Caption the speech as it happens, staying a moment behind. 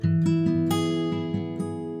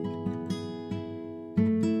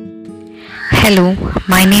Hello,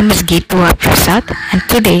 my name is Geetu Prasad and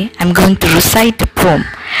today I'm going to recite a poem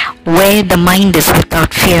Where the Mind is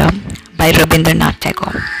Without Fear by Rabindranath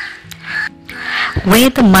Tagore.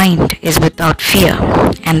 Where the mind is without fear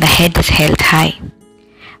and the head is held high,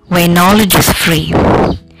 where knowledge is free,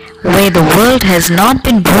 where the world has not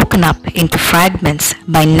been broken up into fragments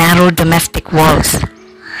by narrow domestic walls,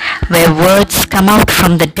 where words come out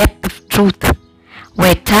from the depth of truth,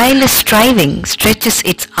 where tireless striving stretches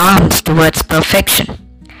its arms towards perfection,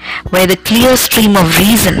 where the clear stream of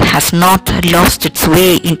reason has not lost its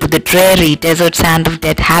way into the dreary desert sand of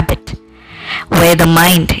dead habit, where the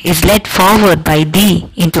mind is led forward by thee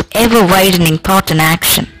into ever-widening thought and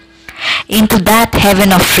action, into that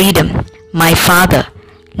heaven of freedom, my Father,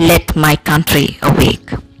 let my country awake.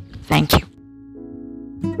 Thank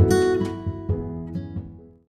you.